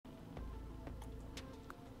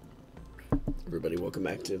Everybody, welcome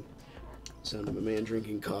back to Sound of a Man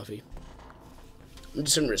Drinking Coffee. I'm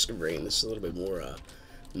just in Risk of Rain. This is a little bit more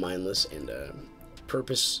mindless and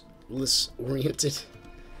purposeless oriented.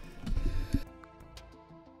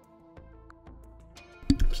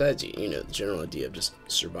 Besides, you know, the general idea of just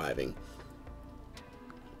surviving.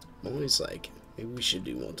 I'm always like, maybe we should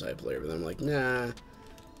do multiplayer, but I'm like, nah.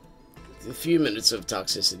 The few minutes of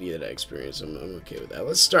toxicity that I experience, I'm okay with that.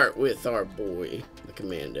 Let's start with our boy, the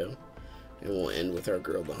commando. And we'll end with our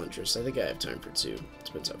girl, the huntress. I think I have time for two.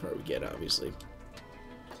 Depends how far we get, obviously.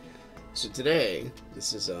 So today,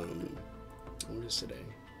 this is, what is today?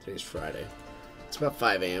 Today's Friday. It's about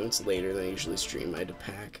 5 a.m. It's later than I usually stream. I had to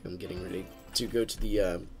pack. I'm getting ready to go to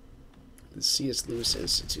the C.S. Lewis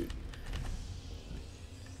Institute.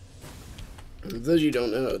 For those of you who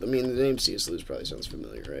don't know, I mean, the name C.S. Lewis probably sounds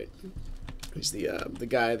familiar, right? He's the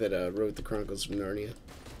guy that wrote the Chronicles of Narnia.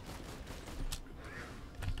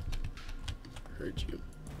 Heard you.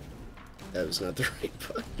 That was not the right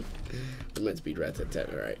button. I meant to be rat-tat-tat.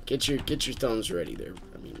 Alright, get your thumbs ready there.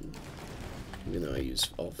 I mean, even though I use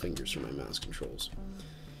all fingers for my mouse controls.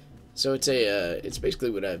 So it's basically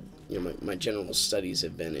what I've, you know, my general studies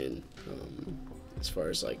have been in, as far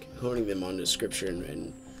as like honing them onto scripture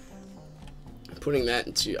and putting that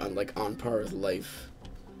into on par with life.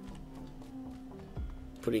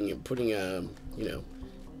 Putting you know,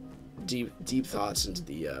 deep thoughts into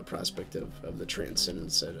the prospect of the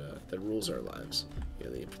transcendence that rules our lives. You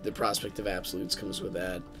know, the prospect of absolutes comes with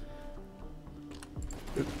that.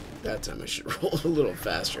 That time I should roll a little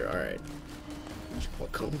faster. All right, where'd you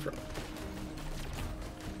come from?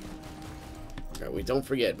 All right, we don't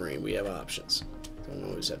forget, brain. We have options. Don't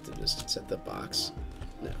always have to just set the box.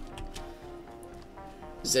 No.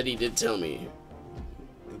 Zeddy did tell me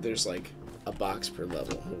that there's like a box per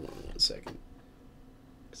level. Hold on 1 second.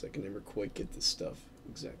 Because I can never quite get this stuff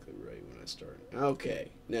exactly right when I start. Okay,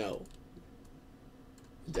 no.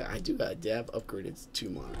 I do have upgraded to 2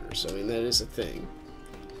 monitors, so I mean, that is a thing.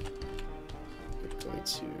 We're going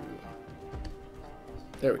to...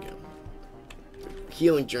 There we go.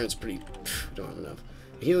 Healing drone's pretty... don't have enough.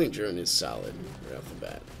 The healing drone is solid right off the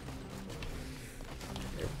bat.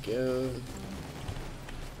 There we go.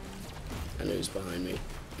 I know who's behind me.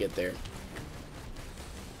 Get there.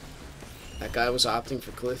 That guy was opting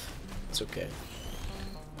for Cliff. It's okay.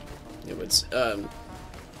 Yeah, but it's,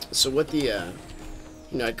 so what the,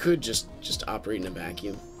 you know, I could just operate in a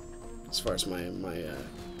vacuum as far as my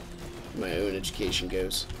own education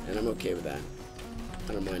goes, and I'm okay with that.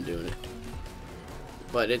 I don't mind doing it.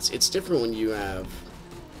 But it's different when you have,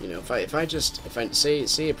 you know, if I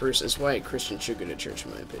say a person, that's why a Christian should go to church,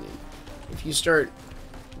 in my opinion. If you start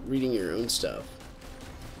reading your own stuff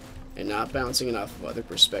and not bouncing it off of other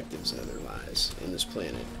perspectives and other lives in this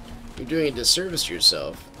planet, you're doing a disservice to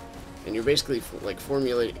yourself, and you're basically like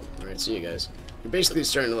formulating. All right, see you guys. You're basically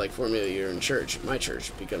starting to like formulate your own church. My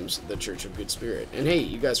church becomes the Church of Good Spirit, and hey,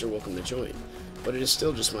 you guys are welcome to join. But it is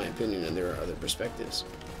still just my opinion, and there are other perspectives.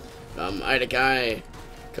 I had a guy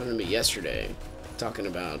come to me yesterday talking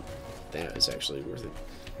about that. It's actually worth it.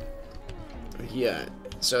 Yeah.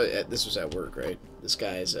 So this was at work, right? This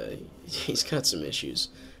guy's he's got some issues,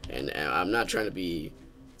 and I'm not trying to be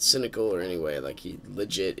cynical or any way. Like, he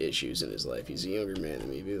legit issues in his life. He's a younger man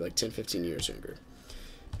than me, maybe like 10, 15 years younger.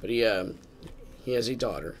 But he has a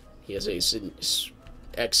daughter. He has a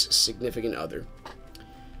ex-significant other,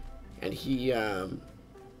 and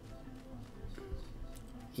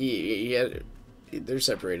they're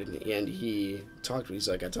separated, and he talked. He's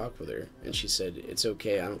like, I talked with her, and she said, "It's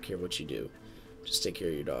okay. I don't care what you do. Just take care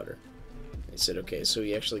of your daughter." I said, okay, so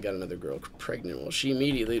he actually got another girl pregnant. Well, she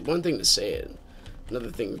immediately, one thing to say it, another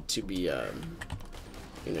thing to be,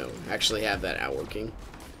 you know, actually have that outworking.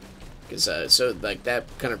 Because, so, like, that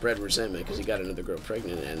kind of bred resentment because he got another girl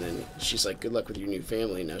pregnant, and then she's like, good luck with your new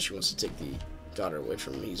family, and now she wants to take the daughter away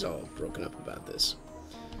from him. He's all broken up about this.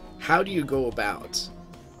 How do you go about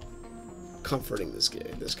comforting this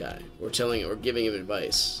guy, or giving him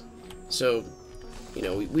advice? So, you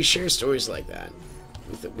know, we share stories like that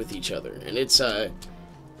with each other, and it's you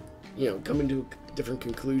know, coming to different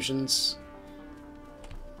conclusions,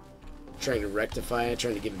 trying to rectify it,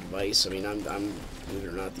 trying to give advice. I mean, I'm believe it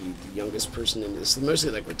or not, the youngest person in this,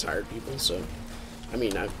 mostly like retired people. So, I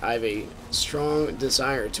mean, I have a strong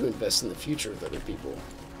desire to invest in the future of other people.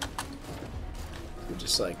 We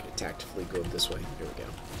just like tactically go this way. Here we go.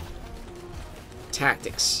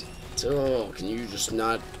 Tactics. Oh, can you just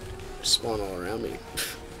not spawn all around me?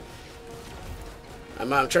 I'm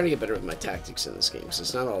trying to get better with my tactics in this game, because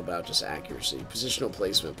it's not all about just accuracy. Positional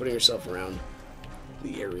placement, putting yourself around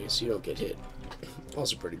the area so you don't get hit.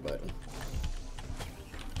 Also pretty vital.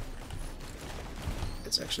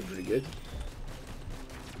 That's actually pretty good.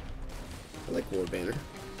 I like War Banner.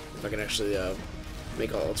 If I can actually make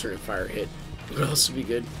an alternate fire hit, it would also be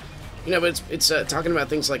good. You know, but it's talking about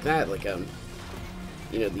things like that, like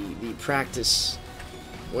you know, the practice.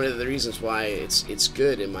 One of the reasons why it's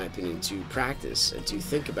good, in my opinion, to practice and to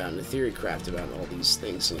think about and to theory craft about all these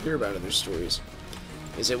things and hear about other stories,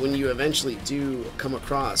 is that when you eventually do come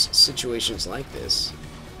across situations like this,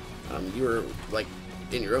 you're like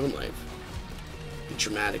in your own life, the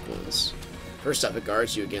traumatic ones. First off, it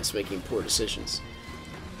guards you against making poor decisions.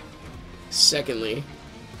 Secondly,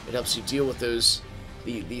 it helps you deal with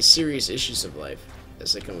these serious issues of life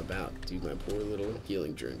as they come about. Dude, my poor little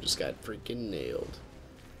healing drone just got freaking nailed.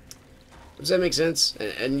 Does that make sense?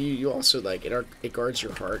 And you also, like, it guards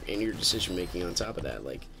your heart and your decision making on top of that.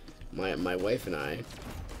 Like, my wife and I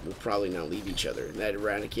will probably not leave each other. And that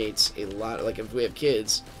eradicates a lot, like, if we have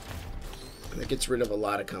kids, that gets rid of a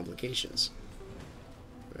lot of complications.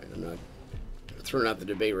 Right, I'm not throwing out the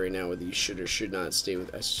debate right now whether you should or should not stay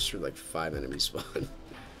with us. Just heard like 5 enemies spawn.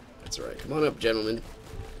 That's alright. Come on up, gentlemen.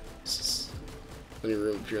 Plenty of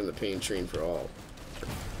room up here on the pain train for all.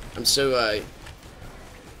 I'm so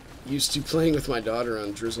used to playing with my daughter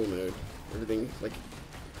on drizzle mode. Everything like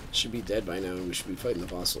should be dead by now, and we should be fighting the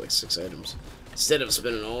boss with like 6 items instead of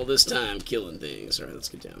spending all this time killing things. All right, let's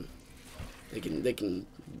get down. They can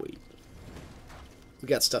wait. We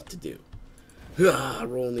got stuff to do.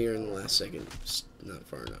 Roll in the air in the last second. Just not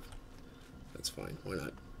far enough. That's fine. Why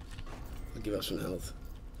not? I'll give up some health.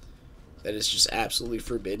 That is just absolutely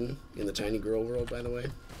forbidden in the tiny girl world, by the way.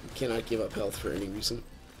 You cannot give up health for any reason.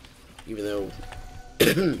 Even though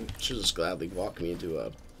she'll just gladly walk me into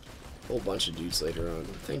a whole bunch of dudes later on.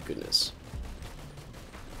 Thank goodness.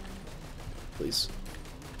 Please.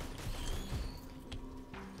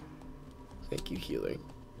 Thank you, healing.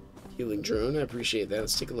 Healing drone, I appreciate that.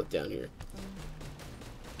 Let's take a look down here.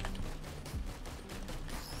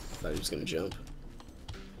 Thought he was gonna jump.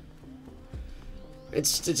 And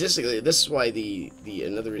statistically, this is why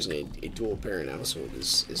another reason a dual parent household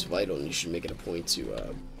is vital, and you should make it a point to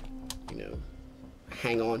you know,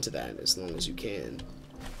 hang on to that as long as you can.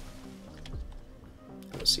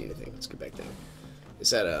 I don't see anything. Let's get back down.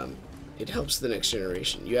 Is that it helps the next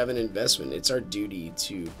generation. You have an investment. It's our duty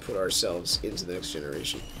to put ourselves into the next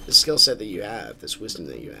generation. The skill set that you have, this wisdom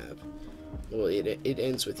that you have, well, it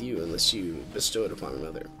ends with you unless you bestow it upon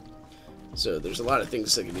another. So there's a lot of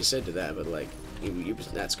things that can be said to that, but like,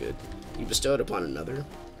 that's good. You bestow it upon another.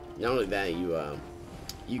 Not only that,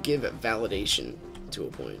 you give validation to a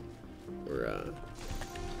point where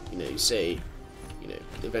you know, you say, you know,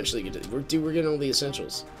 eventually you get to, we're getting all the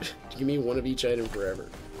essentials. Give me one of each item forever.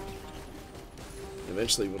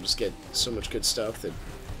 Eventually we'll just get so much good stuff that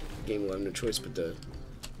the game will have no choice but to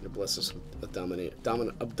bless us with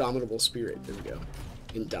abdominable spirit. There we go.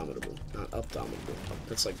 Indomitable, not abdominable.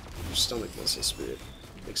 That's like your stomach muscle spirit.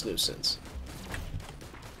 Makes no sense.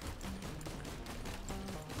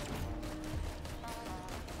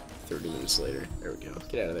 "30 minutes later." There we go.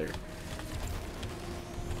 Get out of there.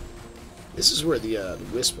 This is where the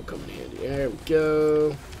wisp will come in handy. There we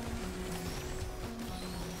go.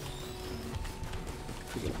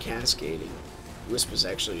 Freaking cascading. Wisp is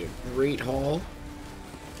actually a great haul.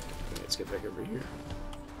 Okay, let's get back over here.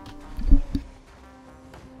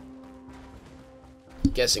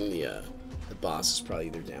 I'm guessing the boss is probably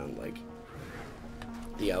either down like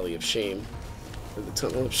the alley of shame or the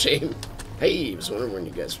tunnel of shame. Hey, I was wondering when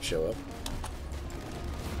you guys would show up.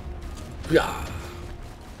 Yeah.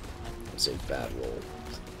 It's a bad roll.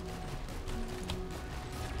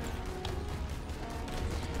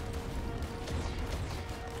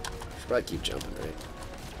 Should probably keep jumping, right?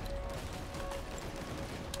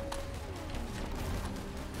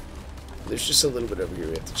 There's just a little bit over here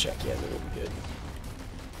we have to check. Yeah, then we'll be good.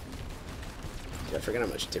 Yeah, I forgot how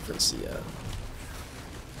much difference the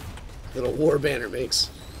little war banner makes.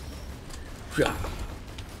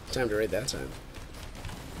 Time to raid that time.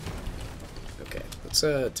 Okay, let's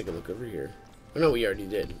take a look over here. Oh no, we already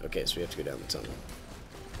did. Okay, so we have to go down the tunnel.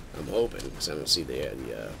 I'm hoping, because I don't see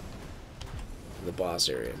the boss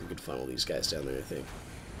area. We could funnel these guys down there, I think.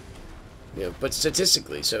 You know, but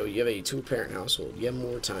statistically, so you have a two-parent household. You have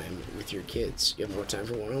more time with your kids. You have more time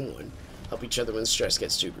for one-on-one. Help each other when stress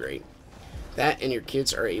gets too great. That and your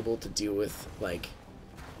kids are able to deal with, like,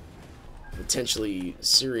 potentially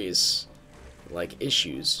serious, like,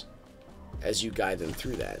 issues as you guide them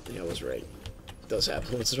through that. I was right. It does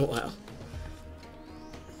happen once in a while.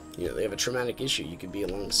 You know, they have a traumatic issue. You can be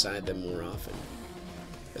alongside them more often,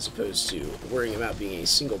 as opposed to worrying about being a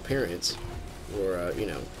single parent or, you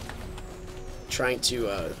know, trying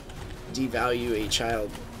to devalue a child.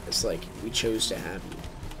 It's like, we chose to have you.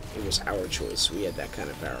 It was our choice. We had that kind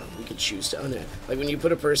of power. We could choose to unadd. Like when you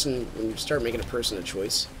put a person, when you start making a person a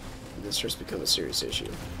choice, this starts to become a serious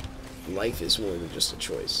issue. Life is more than just a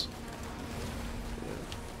choice.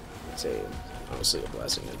 Yeah. It's honestly a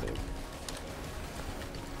blessing, I think.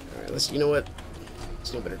 Alright, you know what?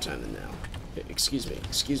 There's no better time than now. Excuse me.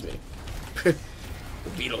 The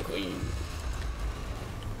Beetle Queen.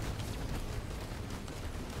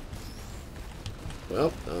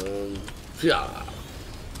 Well, yeah.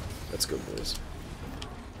 Let's go, boys.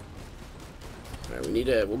 Alright,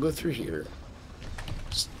 we'll go through here.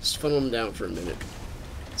 Just funnel them down for a minute.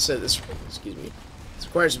 So this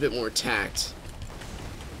requires a bit more tact.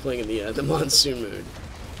 Playing in the monsoon mode.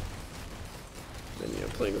 Than,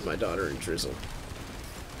 playing with my daughter and Drizzle.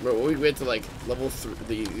 Remember, we went to, like, level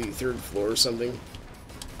the 3rd floor or something.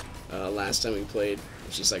 Last time we played.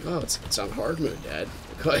 She's like, oh, it's on hard mode, Dad.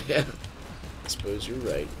 Like, oh, yeah. I suppose you're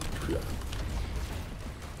right.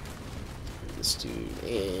 This dude,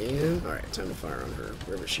 and alright, time to fire on her,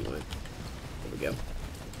 wherever she went. There we go.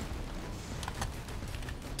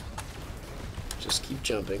 Just keep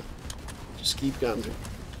jumping. Just keep jumping.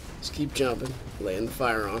 Just keep jumping. Laying the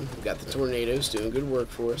fire on. We've got the tornadoes doing good work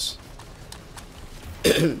for us.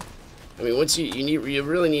 I mean, once you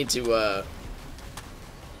really need to, alright,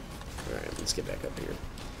 let's get back up here.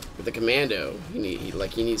 With the commando, he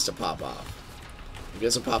needs to pop off. If he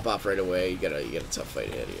doesn't pop off right away, you got a tough fight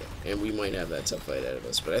ahead of you. And we might have that tough fight ahead of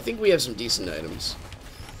us. But I think we have some decent items.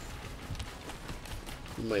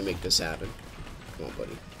 We might make this happen. Come on,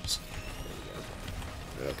 buddy. Just,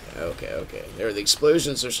 there you go. Okay. There, the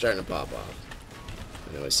explosions are starting to pop off.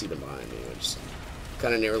 I know I see them behind me. I'm just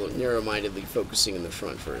kind of narrow-mindedly focusing in the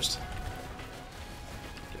front first.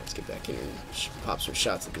 Let's get back in here and pop some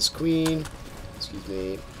shots at this queen. Excuse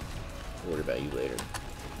me. I'll worry about you later.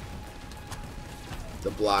 The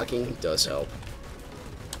blocking does help.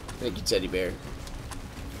 Thank you, Teddy Bear.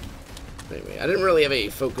 Anyway, I didn't really have a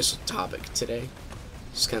focused topic today.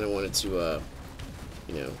 Just kind of wanted to,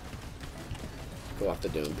 go off the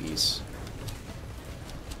dome piece.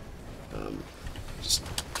 Just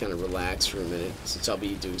kind of relax for a minute, since I'll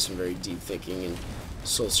be doing some very deep thinking and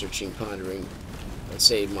soul-searching, pondering. Let's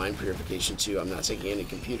say mind purification too. I'm not taking any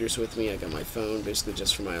computers with me. I got my phone basically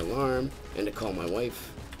just for my alarm and to call my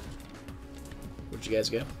wife. Where'd you guys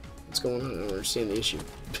go? What's going on? I don't understand the issue. You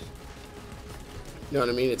know what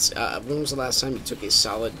I mean? It's when was the last time you took a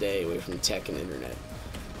solid day away from tech and internet?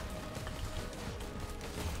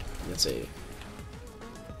 That's a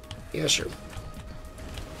sure.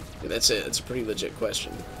 Yeah, that's a pretty legit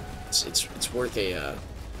question. It's worth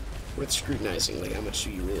worth scrutinizing. Like, how much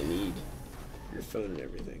do you really need your phone and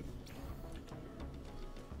everything?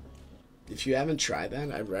 If you haven't tried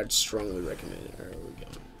that, I'd strongly recommend it. All right, where we go?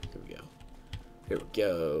 Here we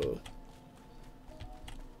go.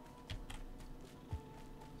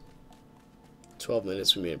 12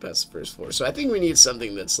 minutes, we made it past the first floor. So I think we need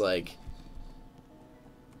something that's like...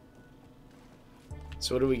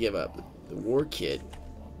 So what do we give up? The war kit.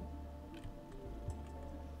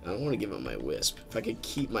 I don't want to give up my wisp. If I could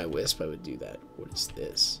keep my wisp, I would do that. What is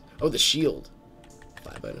this? Oh, the shield.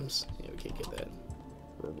 5 items. Yeah, we can't get that.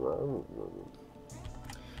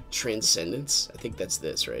 Transcendence. I think that's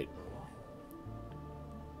this, right?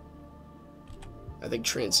 I think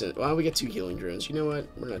transcend. Well, we get 2 healing drones. You know what?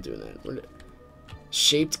 We're not doing that.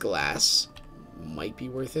 Shaped glass might be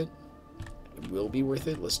worth it. It will be worth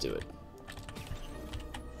it. Let's do it.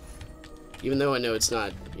 Even though I know it's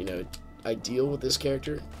not, ideal with this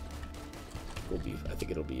character, I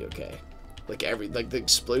think it'll be okay. Like the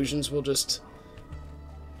explosions will just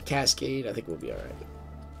cascade. I think we'll be all right.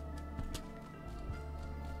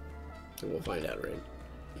 And we'll find out, right?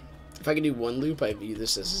 If I can do 1 loop, I view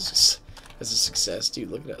this as a success. Dude,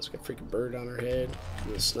 look at us. We got a freaking bird on our head. A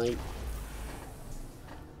little snipe.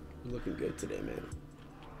 We're looking good today, man.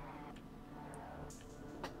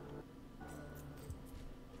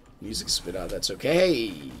 Music spit out. That's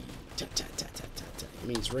okay. Ta ta ta ta ta ta. I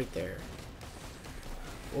mean, he's right there.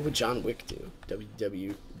 What would John Wick do?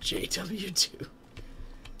 WWJW2.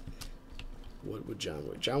 What would John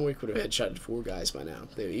Wick? John Wick would have headshotted 4 guys by now.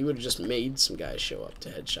 He would have just made some guys show up to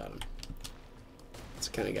headshot him. That's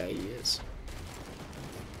the kind of guy he is.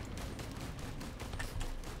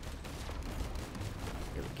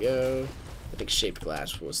 Here we go. I think shaped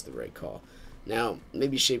glass was the right call. Now,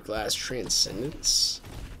 maybe shaped glass transcendence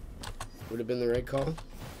would have been the right call.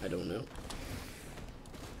 I don't know.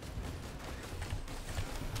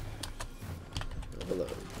 Oh, hello.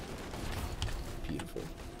 Beautiful.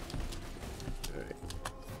 Alright.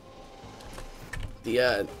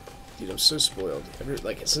 Dude, I'm so spoiled.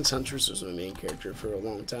 Since Huntress was my main character for a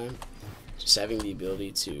long time, Just having the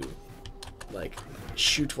ability to, like,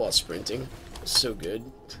 shoot while sprinting is so good.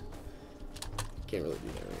 Can't really do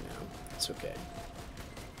that right now. It's okay.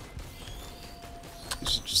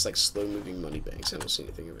 These are just like slow-moving money banks. I don't see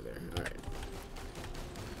anything over there. Alright.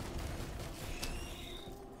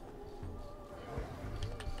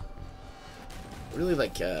 I really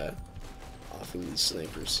like offing these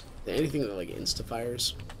snipers. Anything that like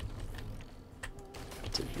insta-fires.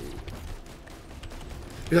 To hear you.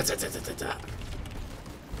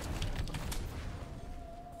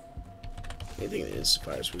 Anything that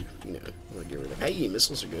insta-fires, we, you know, want to get rid of. Hey,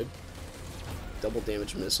 missiles are good. Double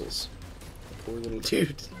damage missiles. Poor little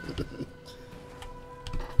dude.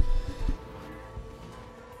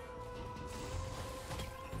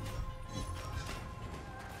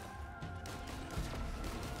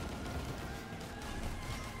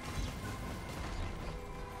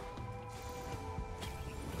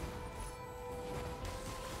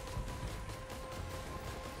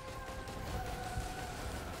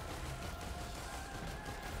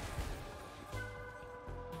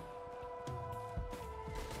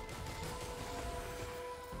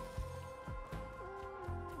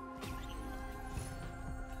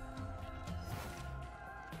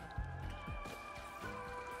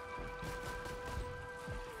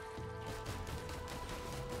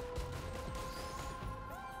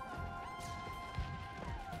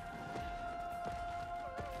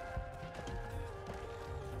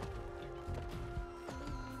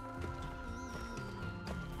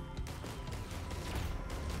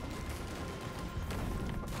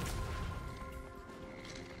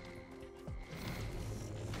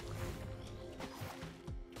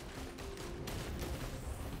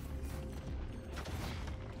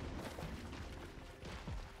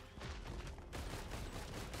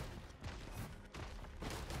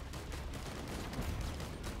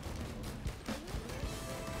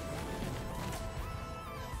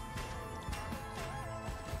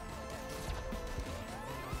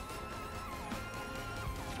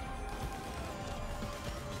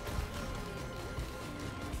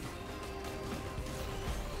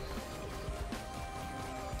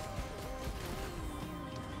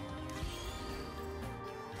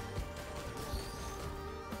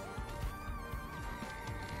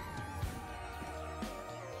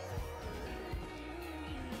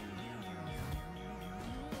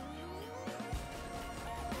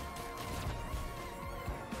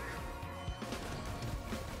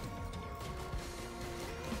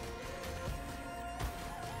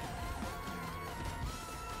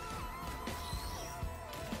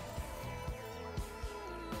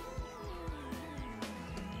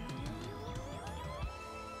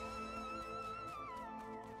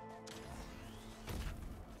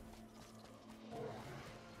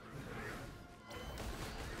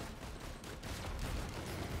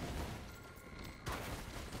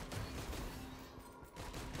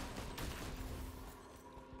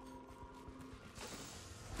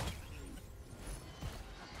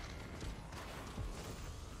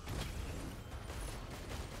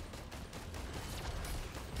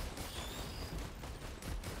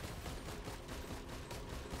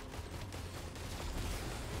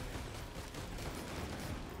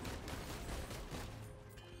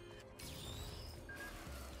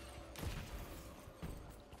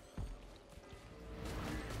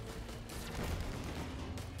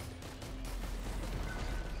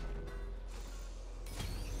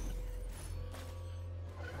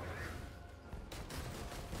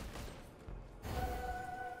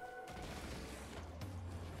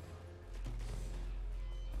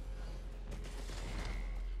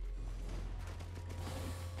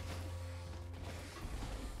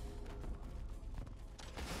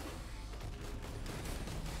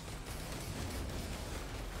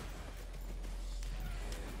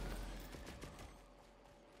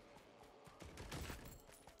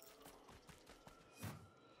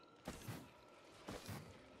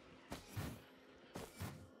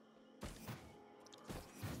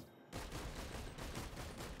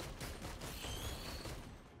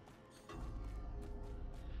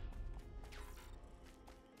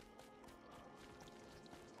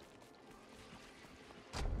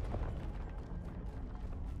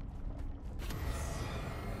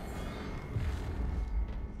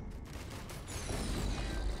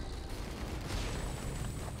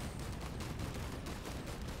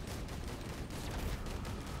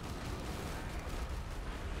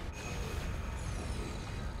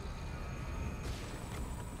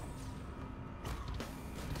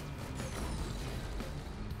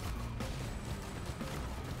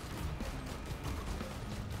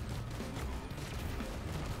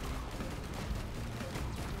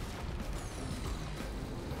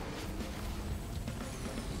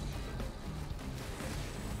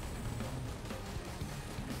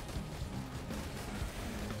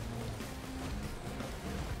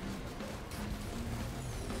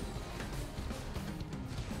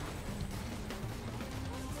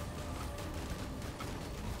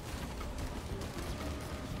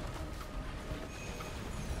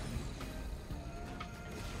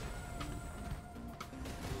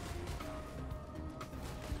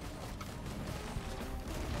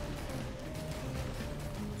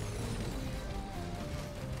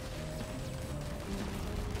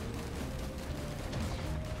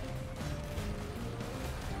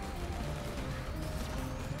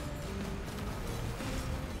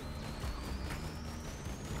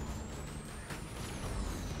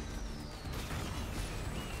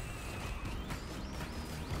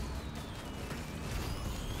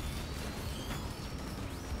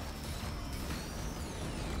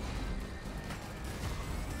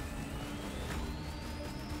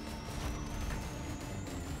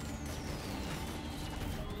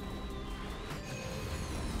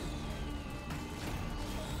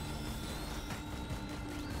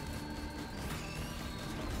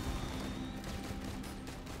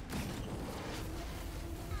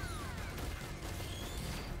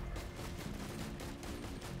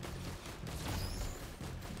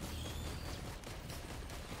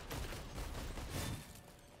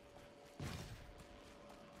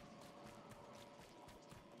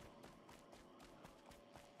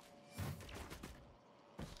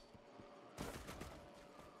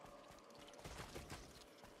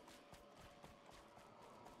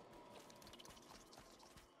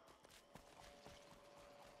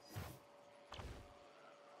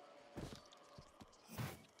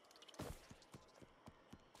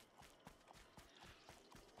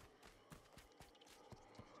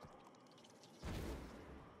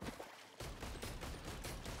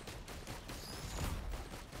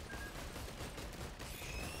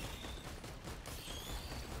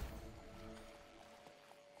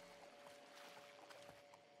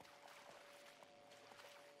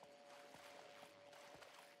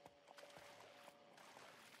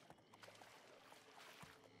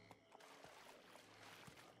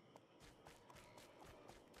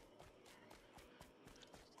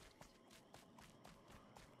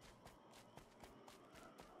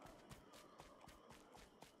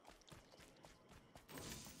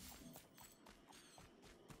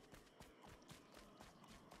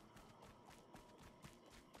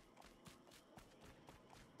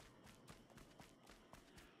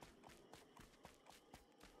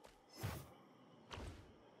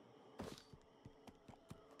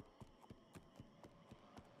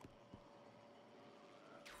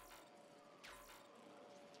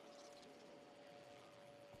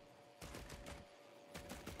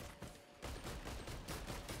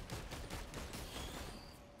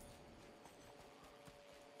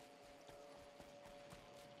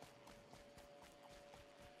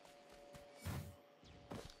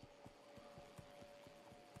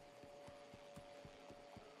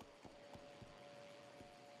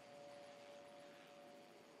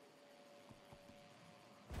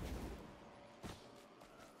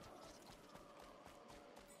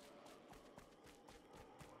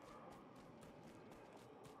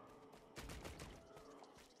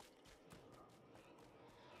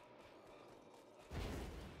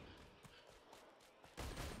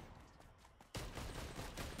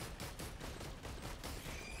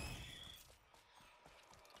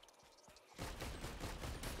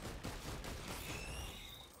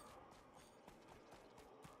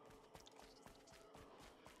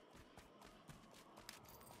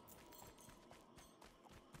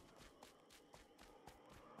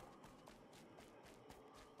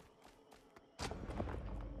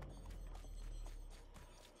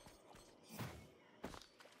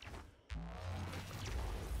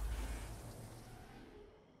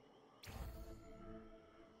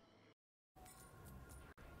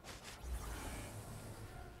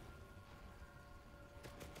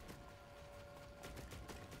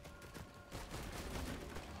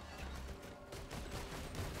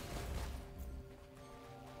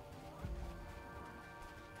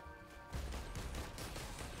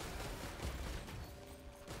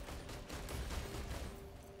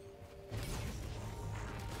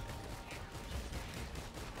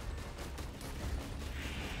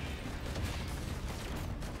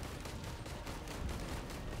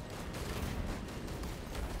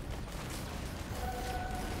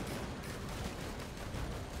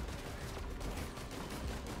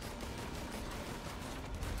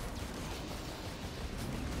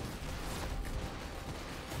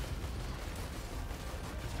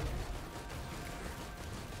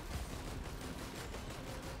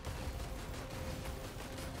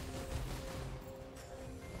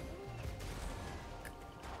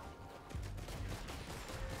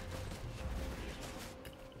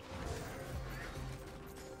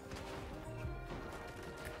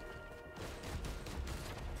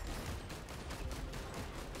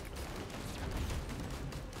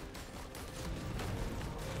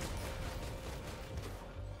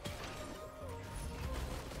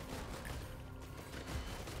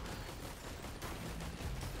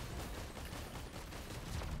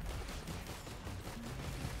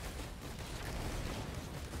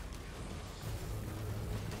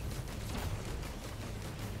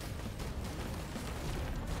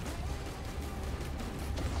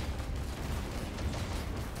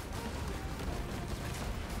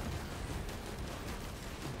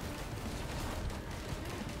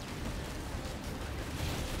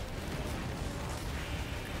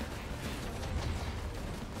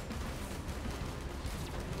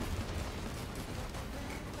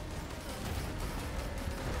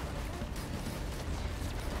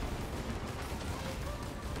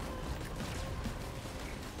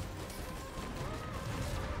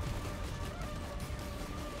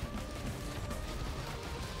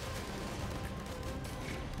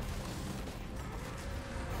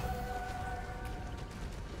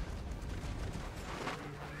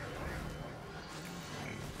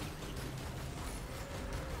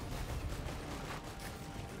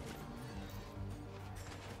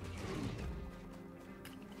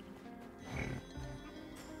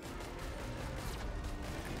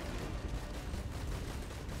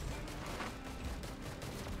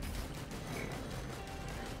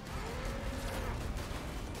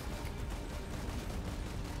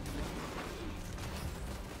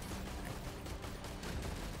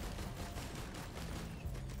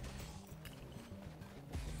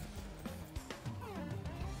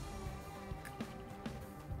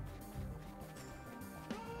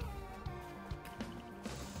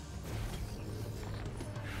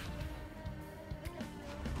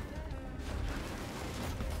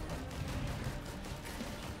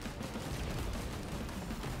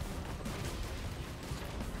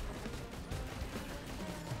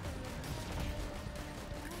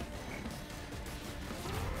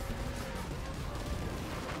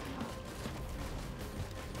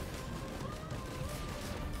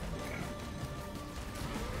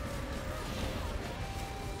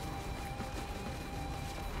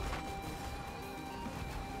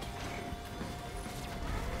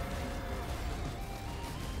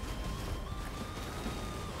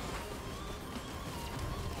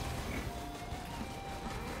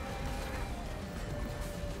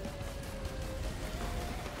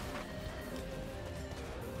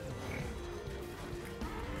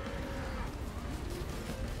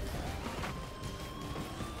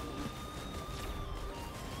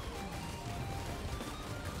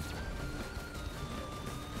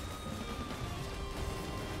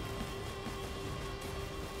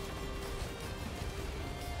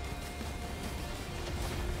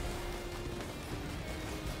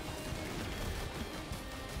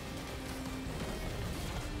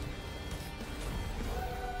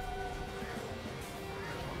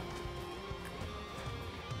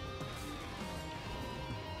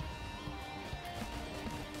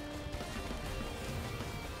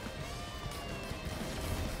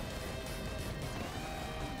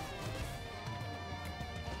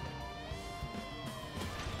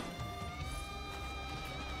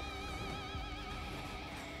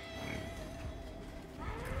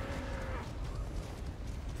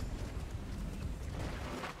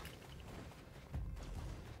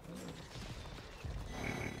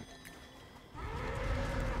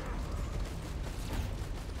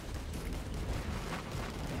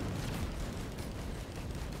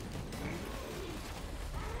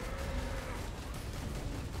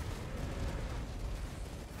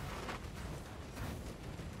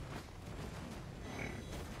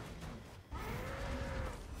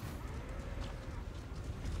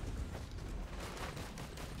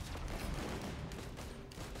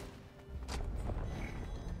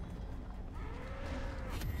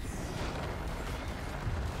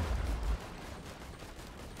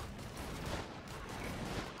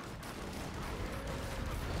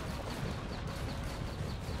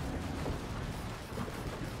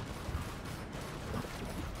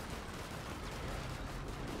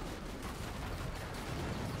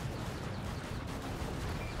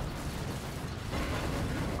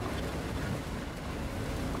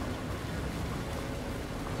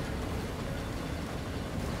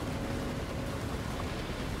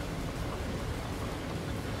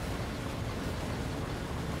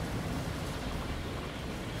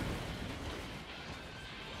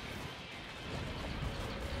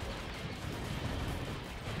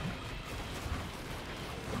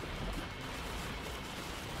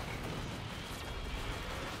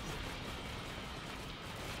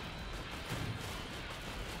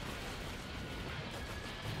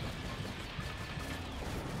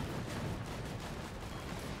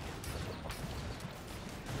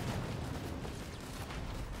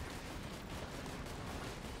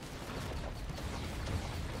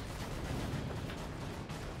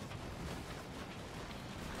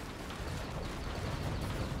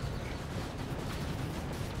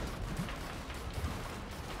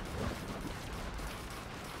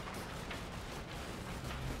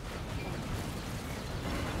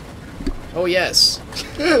 Oh, yes.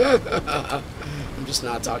 I'm just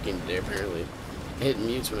not talking today, apparently. I hit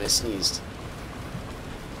mute when I sneezed.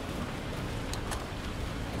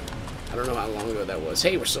 I don't know how long ago that was.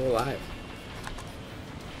 Hey, we're still alive.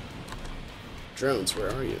 Drones,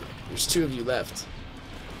 where are you? There's 2 of you left.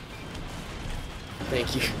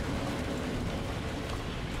 Thank you.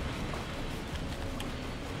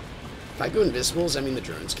 If I go invisible, does that mean the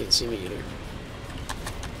drones can't see me either?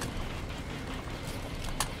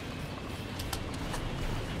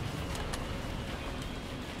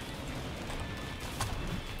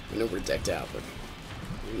 I know we're decked out, but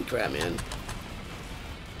holy crap, man.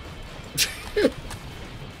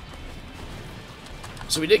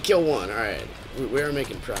 So we did kill one. Alright. We are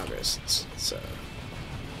making progress. It's I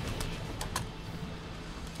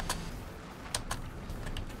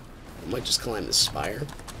might just climb this spire.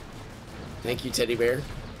 Thank you, teddy bear.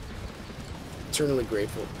 Eternally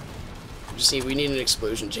grateful. Just see, we need an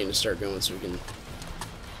explosion chain to start going so we can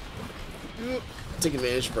take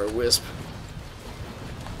advantage of our wisp.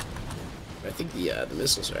 I think the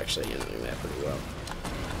missiles are actually handling that pretty well.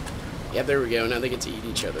 Yeah, there we go. Now they get to eat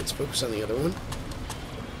each other. Let's focus on the other one.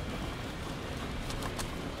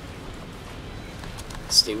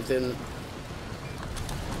 Stay within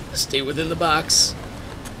the box.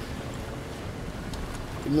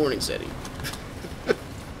 Good morning, Zeddy.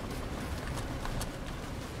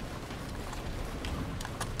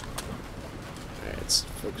 Alright, let's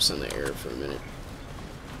focus on the air for a minute.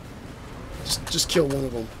 Just kill one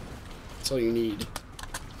of them. That's all you need.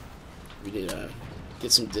 We did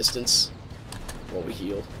get some distance while we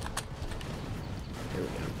heal. There we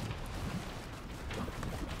go.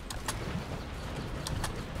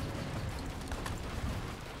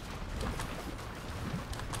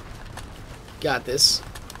 Got this.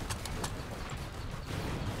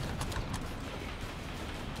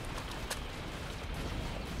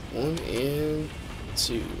 One and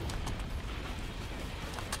 2.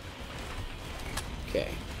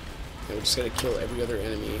 Okay. Now we just gotta kill every other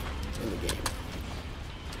enemy in the game.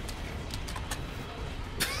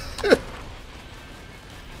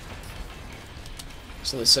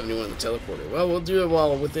 There's only 71 in the teleporter. Well, we'll do it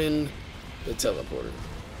while within the teleporter.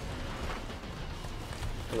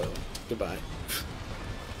 Hello. Goodbye.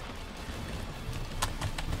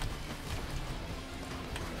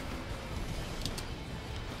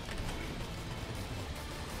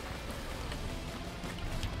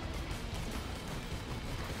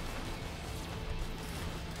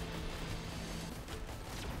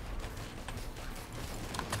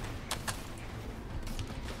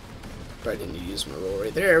 Probably didn't need to use my roll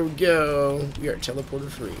right there. We go. We are teleporter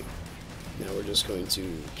free. Now we're just going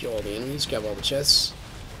to kill all the enemies, grab all the chests.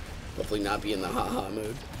 Hopefully not be in the haha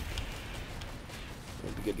mode.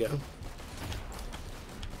 We'll be good to go.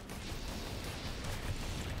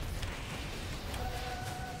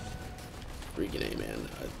 Freaking A, man.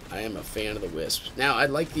 I am a fan of the wisp. Now, I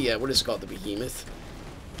like the, what is it called? The behemoth.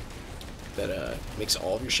 That makes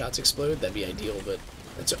all of your shots explode. That'd be ideal, but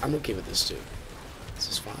I'm okay with this too. This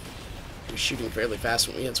is fine. We're shooting fairly fast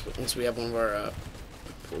once we have one of our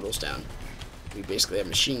portals down. We basically have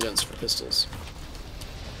machine guns for pistols.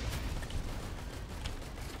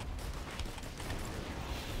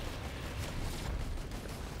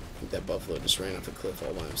 I think that buffalo just ran off a cliff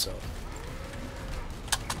all by himself.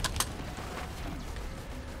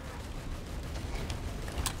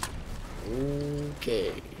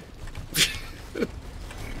 Okay.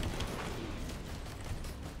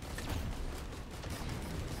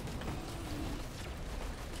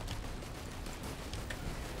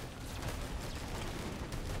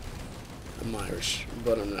 I'm Irish,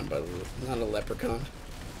 but I'm not a leprechaun.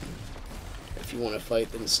 If you want to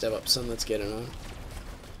fight, then step up, son. Let's get it on.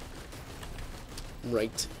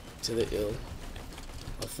 Right to the ill.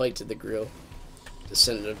 I'll fight to the grill.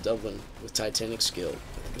 Descendant of Dublin with titanic skill.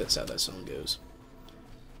 I think that's how that song goes.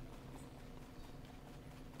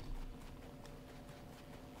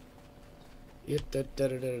 I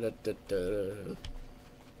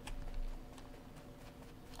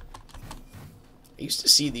used to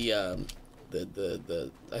see I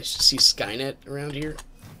used to see Skynet around here.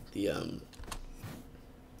 The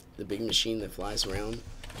big machine that flies around.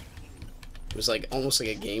 It was like almost like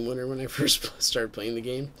a game winner when I first started playing the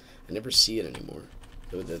game. I never see it anymore.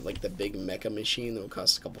 Like the big mecha machine that would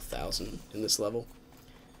cost a couple $1,000 in this level.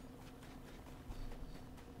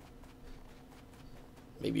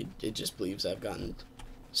 Maybe it just believes I've gotten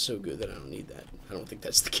so good that I don't need that. I don't think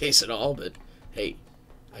that's the case at all, but hey,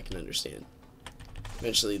 I can understand.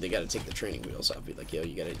 Eventually they gotta take the training wheels off. Be like, yo,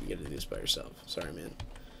 you gotta do this by yourself. Sorry, man.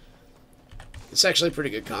 It's actually a pretty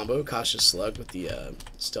good combo. Cautious Slug with the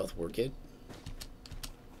stealth war kit.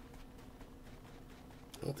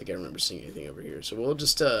 I don't think I remember seeing anything over here. So we'll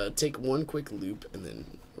just take one quick loop and then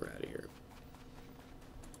we're out of here.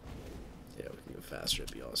 Yeah, we can go faster.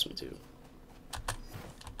 It'd be awesome too.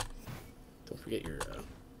 Don't forget your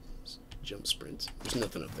jump sprints. There's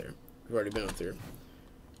nothing up there. We've already been up there.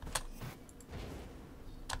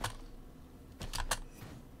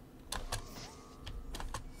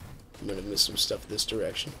 I might have missed some stuff this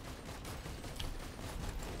direction.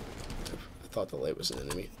 I thought the light was an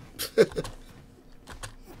enemy.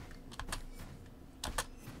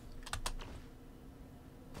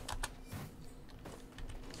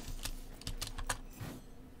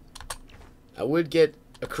 I would get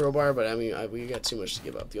a crowbar, but I mean, we got too much to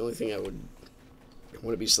give up. The only thing I would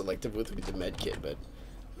want to be selective with would be the med kit, but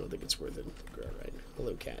I don't think it's worth it. Alright.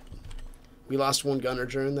 Hello, cat. We lost one gunner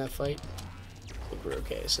during that fight. I think we're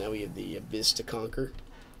okay. So now we have the abyss to conquer.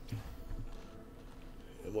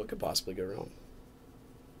 And what could possibly go wrong?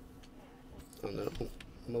 Oh no.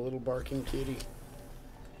 I'm a little barking kitty.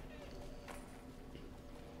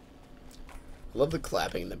 I love the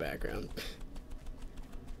clapping in the background.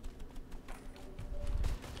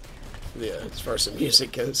 Yeah, as far as the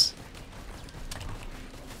music goes.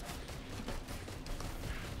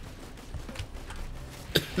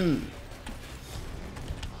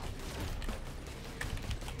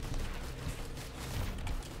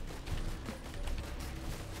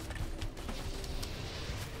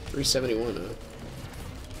 $371, huh?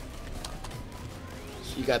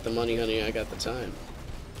 You got the money, honey. I got the time.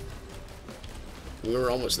 We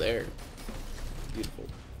were almost there. Beautiful.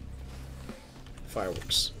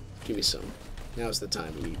 Fireworks. Give me some. Now's the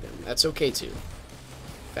time we need them. That's okay too.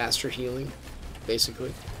 Faster healing,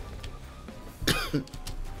 basically.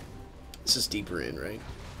 This is deeper in, right?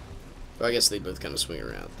 Well, I guess they both kind of swing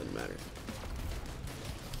around. Doesn't matter.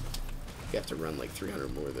 You have to run like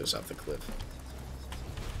 300 more of those off the cliff.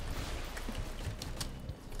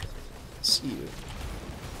 See you.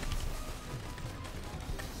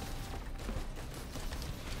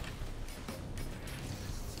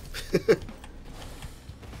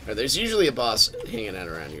 Right, there's usually a boss hanging out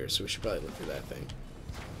around here, so we should probably look for that thing.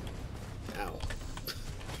 Ow.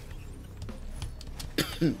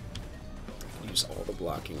 Use all the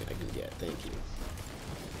blocking I can get. Thank you.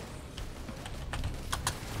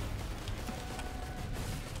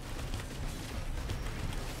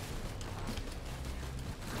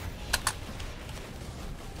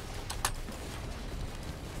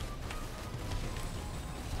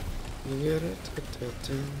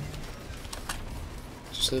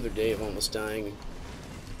 Just another day of almost dying.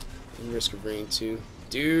 And risk of rain too.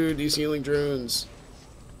 Dude, these healing drones.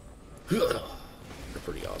 They're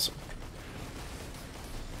pretty awesome.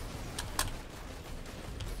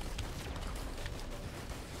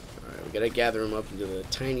 Alright, we gotta gather them up into the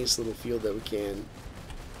tiniest little field that we can.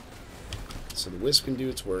 So the wisp can do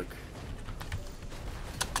its work.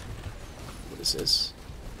 What is this?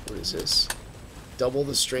 What is this? Double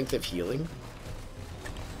the strength of healing?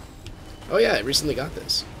 Oh yeah, I recently got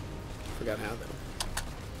this. Forgot how though.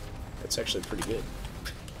 That's actually pretty good.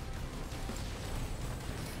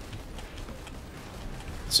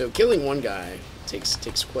 So killing one guy takes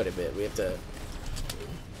quite a bit. We have to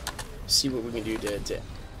see what we can do to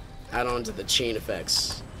add on to the chain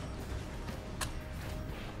effects.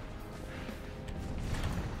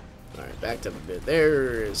 Alright, backed up a bit.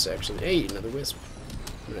 There is actually... Hey, another wisp.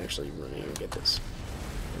 I'm gonna actually run here and get this.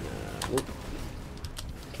 And, whoop.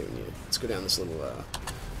 Okay, let's go down this little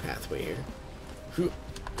pathway here. Whew.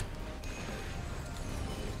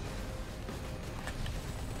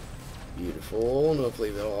 Beautiful. And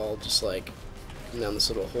hopefully they'll all just like come down this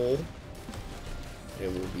little hole.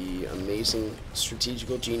 And we'll be amazing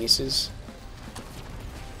strategical geniuses.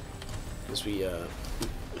 Because we,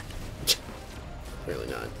 apparently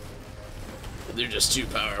not. They're just too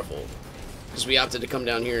powerful. Because we opted to come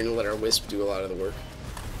down here and let our wisp do a lot of the work.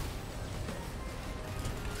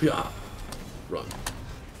 Yeah. Run.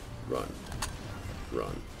 Run.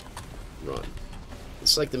 Run. Run.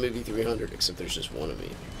 It's like the movie 300, except there's just one of me.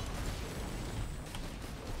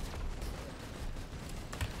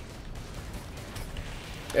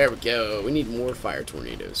 There we go. We need more fire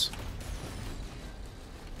tornadoes.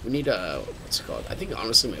 We need, what's it called? I think,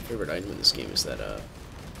 honestly, my favorite item in this game is that,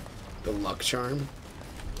 the luck charm.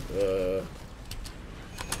 There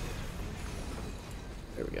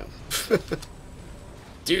we go.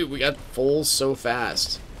 Dude, we got full so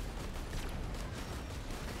fast.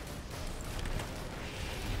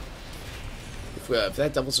 If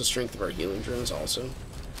that doubles the strength of our healing drones also,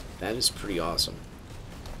 that is pretty awesome.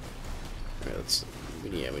 Alright, we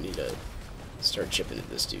need to start chipping at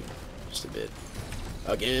this dude just a bit.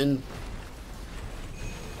 Again.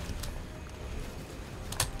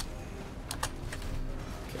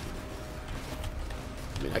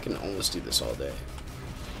 I can almost do this all day.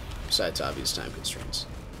 Besides obvious time constraints.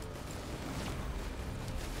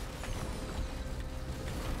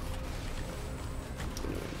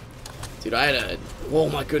 Dude, I had a... Oh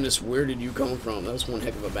my goodness, where did you come from? That was one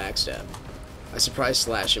heck of a backstab. I surprise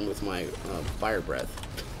slash him with my fire breath.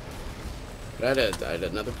 But I had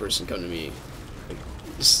another person come to me. Like,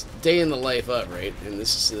 just day in the life of, right? And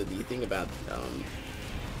this is the thing about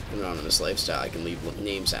anonymous lifestyle. I can leave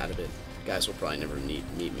names out of it. Guys will probably never meet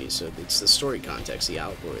me, so it's the story context, the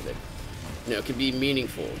allegory that, you know, can be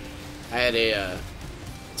meaningful. I had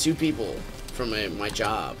two people from my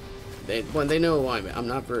job. They know I'm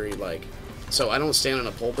not very, like, so I don't stand on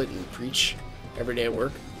a pulpit and preach every day at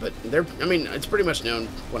work, but I mean, it's pretty much known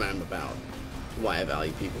what I'm about, why I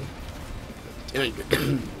value people. And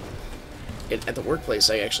at the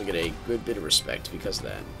workplace, I actually get a good bit of respect because of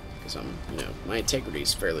that, because my integrity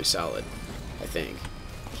is fairly solid, I think.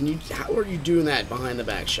 How are you doing that behind the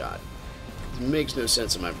back shot? It makes no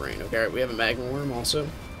sense in my brain. Okay, we have a magma worm also.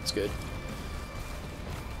 It's good.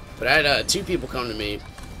 But I had two people come to me.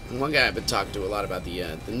 One guy I've been talking to a lot about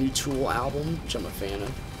the new Tool album, which I'm a fan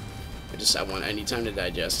of. I need time to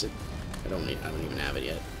digest it. I don't even have it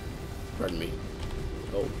yet. Pardon me.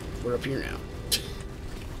 Oh, we're up here now.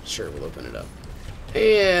 Sure, we'll open it up.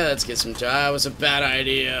 Yeah, let's get some time. That was a bad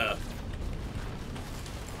idea.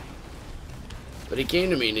 But he came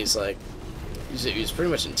to me and he's like, he was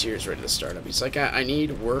pretty much in tears ready to start up. He's like, I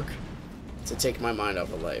need work to take my mind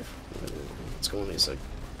off of life. What's going on? He's like,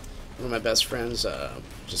 one of my best friends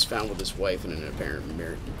just found with his wife in an apparent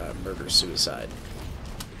murder-suicide.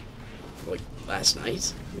 Like, last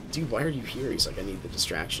night? Dude, why are you here? He's like, I need the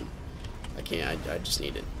distraction. I can't, I just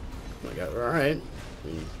need it. I'm like, alright.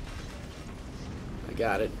 I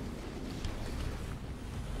got it.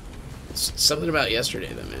 It's something about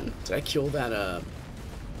yesterday, though, man. Did I kill that,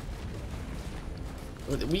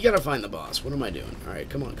 We gotta find the boss. What am I doing? Alright,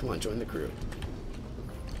 come on, join the crew.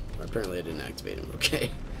 Apparently I didn't activate him,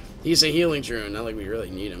 okay. He's a healing drone, not like we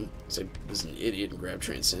really need him. Because I was an idiot and grabbed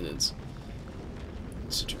Transcendence.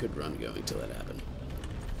 Such a good run going till that happened.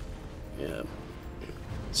 Yeah.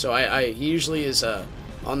 So he usually is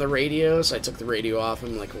on the radio, so I took the radio off.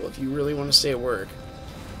 I'm like, well, if you really want to stay at work,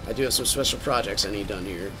 I do have some special projects I need done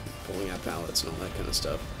here. Pulling out pallets and all that kind of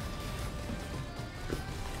stuff.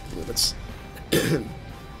 Well,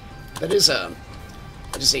 that is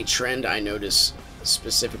just a trend I notice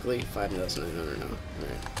specifically. 5,900 now.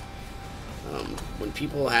 Alright. When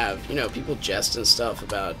people have, people jest and stuff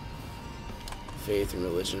about faith and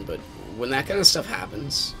religion, but when that kind of stuff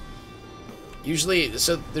happens, usually,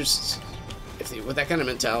 so there's, with that kind of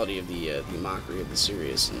mentality of the mockery of the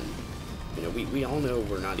serious, and we all know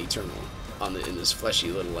we're not eternal in this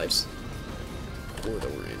fleshy little life's core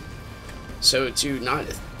that we're in. So to not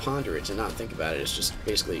ponder it, to not think about it, is just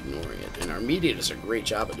basically ignoring it. And our media does a great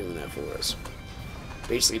job of doing that for us.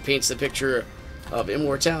 Basically paints the picture of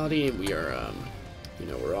immortality, and we are,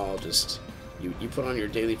 we're all just, you put on your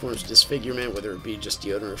daily forms of disfigurement, whether it be just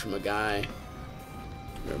deodorant from a guy,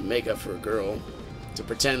 or makeup for a girl, to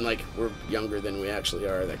pretend like we're younger than we actually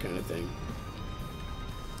are, that kind of thing.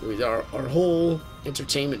 Our whole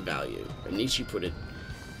entertainment value, and Nietzsche put it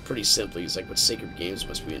pretty simply, he's like, what sacred games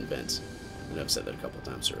must we invent? And I've said that a couple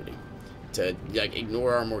times already. To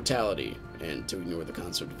ignore our mortality and to ignore the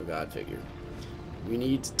concept of a god figure. We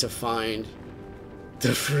need to find the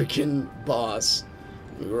freaking boss.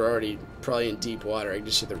 We were already probably in deep water. I can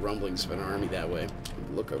just see the rumblings of an army that way.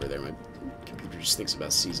 Look over there. My computer just thinks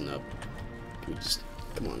about season up. Can we just...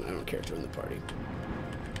 Come on, I don't care. Join the party.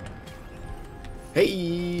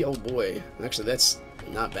 Hey! Oh boy. Actually, that's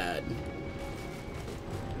not bad.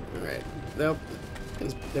 Alright. Well,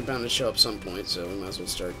 they're bound to show up some point, so we might as well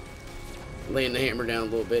start laying the hammer down a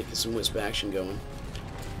little bit, get some wisp action going.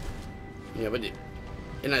 Yeah, but...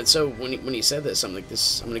 so when he said this, I'm like,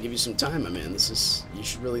 I'm gonna give you some time, my man. You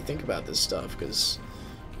should really think about this stuff, because,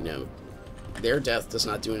 their death does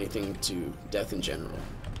not do anything to death in general.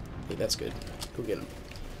 Hey, that's good. Go get him.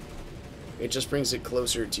 It just brings it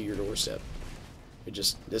closer to your doorstep.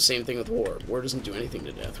 The same thing with war. War doesn't do anything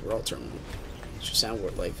to death. We're all terminal. It's just how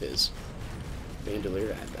what life is.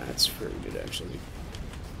 Bandolier, that's very good, actually.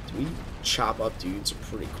 We chop up dudes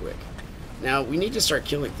pretty quick. Now, we need to start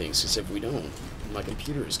killing things, because if we don't, my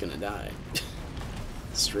computer is gonna die.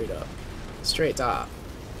 Straight up. Straight up.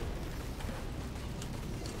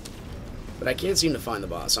 But I can't seem to find the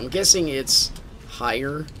boss. I'm guessing it's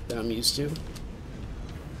higher than I'm used to.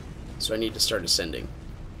 So I need to start ascending.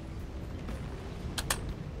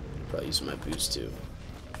 Probably using my boost too.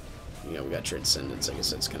 We got Transcendence. I guess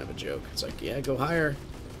that's kind of a joke. It's like, yeah, go higher.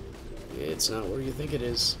 It's not where you think it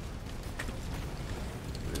is.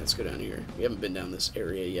 let's go down here. We haven't been down this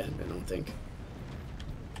area yet, I don't think.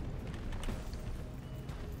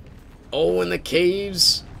 Oh, in the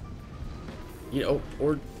caves! You know,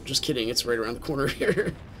 or just kidding, it's right around the corner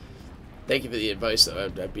here. Thank you for the advice, though.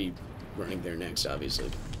 I'd be running there next,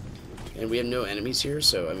 obviously. And we have no enemies here,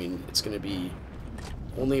 so, I mean, it's going to be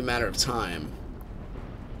only a matter of time.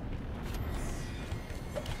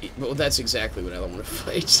 Well, that's exactly what I want to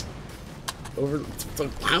fight.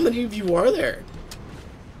 How many of you are there?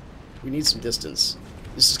 We need some distance.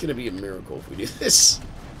 This is going to be a miracle if we do this.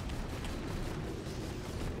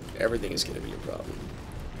 Everything is going to be a problem.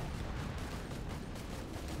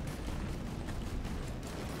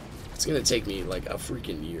 It's going to take me like a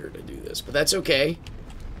freaking year to do this, but that's okay.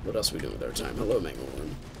 What else are we doing with our time? Hello,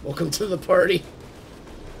 Megalorn. Welcome to the party.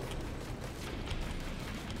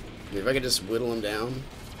 I mean, if I could just whittle them down,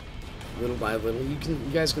 little by little, you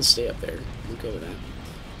guys can stay up there. I'm okay with that.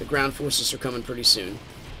 The ground forces are coming pretty soon.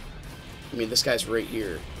 I mean, this guy's right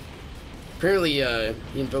here. Apparently,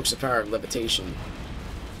 he invokes the power of levitation.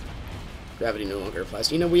 Gravity no longer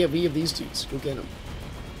applies. You know, we have these dudes. Go get them.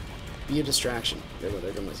 Be a distraction. There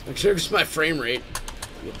goes my frame rate.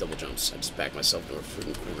 We have double jumps. I just backed myself into a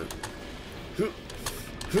freaking corner.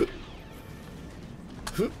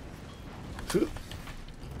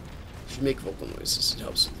 If you make vocal noises, it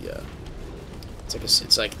helps with the.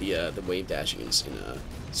 It's like the wave dashing in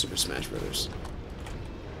Super Smash Brothers.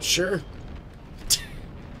 Sure.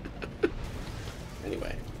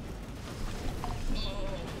 Anyway,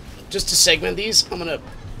 just to segment these, I'm gonna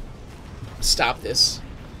stop this.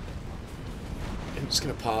 I'm just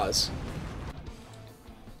gonna pause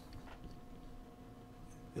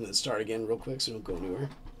and then start again real quick, so don't go anywhere.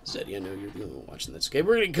 Zeddy, I know you're the only one watching this. Okay,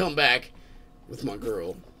 we're gonna come back with my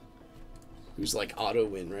girl, who's like auto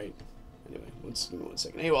win, right? Anyway, give me 1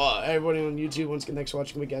 second. Hey, well, everybody on YouTube, once again, thanks for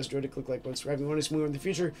watching. If you guys enjoyed it, click like, subscribe if you want to see more in the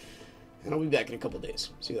future, and I'll be back in a couple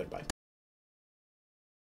days. See you later, bye.